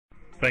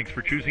Thanks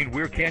for choosing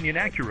Weir Canyon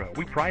Acura.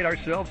 We pride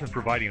ourselves in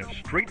providing a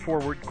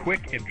straightforward,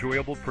 quick,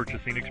 enjoyable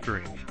purchasing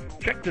experience.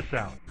 Check this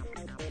out.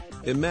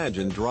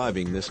 Imagine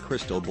driving this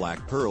crystal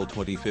black pearl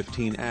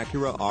 2015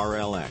 Acura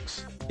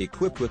RLX,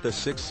 equipped with a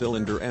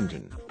 6-cylinder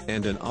engine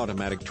and an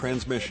automatic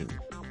transmission.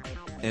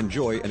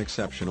 Enjoy an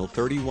exceptional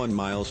 31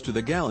 miles to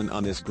the gallon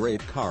on this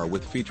great car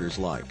with features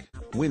like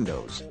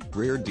windows,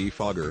 rear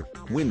defogger,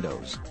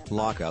 windows,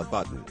 lockout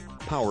button,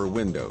 power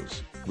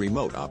windows,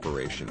 remote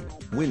operation,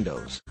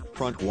 windows,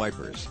 front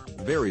wipers,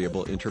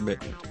 variable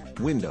intermittent,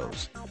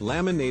 windows,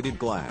 laminated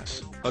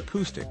glass,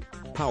 acoustic,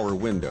 power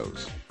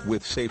windows,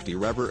 with safety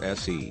rever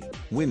SE,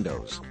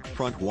 windows,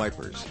 front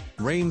wipers,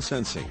 rain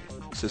sensing,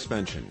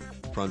 suspension,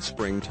 front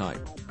spring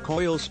type,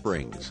 coil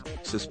springs,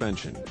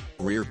 suspension,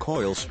 rear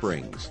coil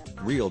springs,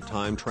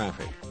 real-time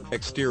traffic,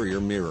 exterior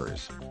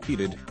mirrors,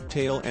 heated,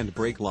 tail and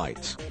brake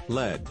lights,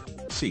 LED,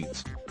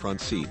 seats,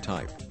 front seat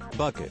type,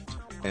 bucket,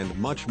 and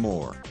much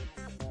more.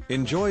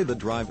 Enjoy the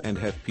drive and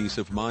have peace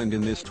of mind in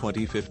this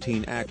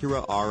 2015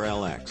 Acura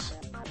RLX.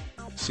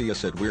 See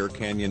us at Weir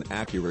Canyon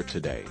Acura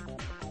today.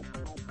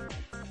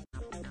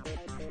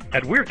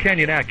 At Weir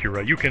Canyon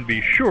Acura, you can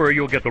be sure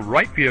you'll get the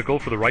right vehicle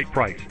for the right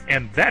price,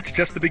 and that's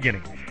just the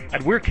beginning.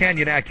 At Weir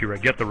Canyon Acura,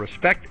 get the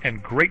respect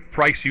and great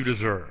price you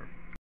deserve.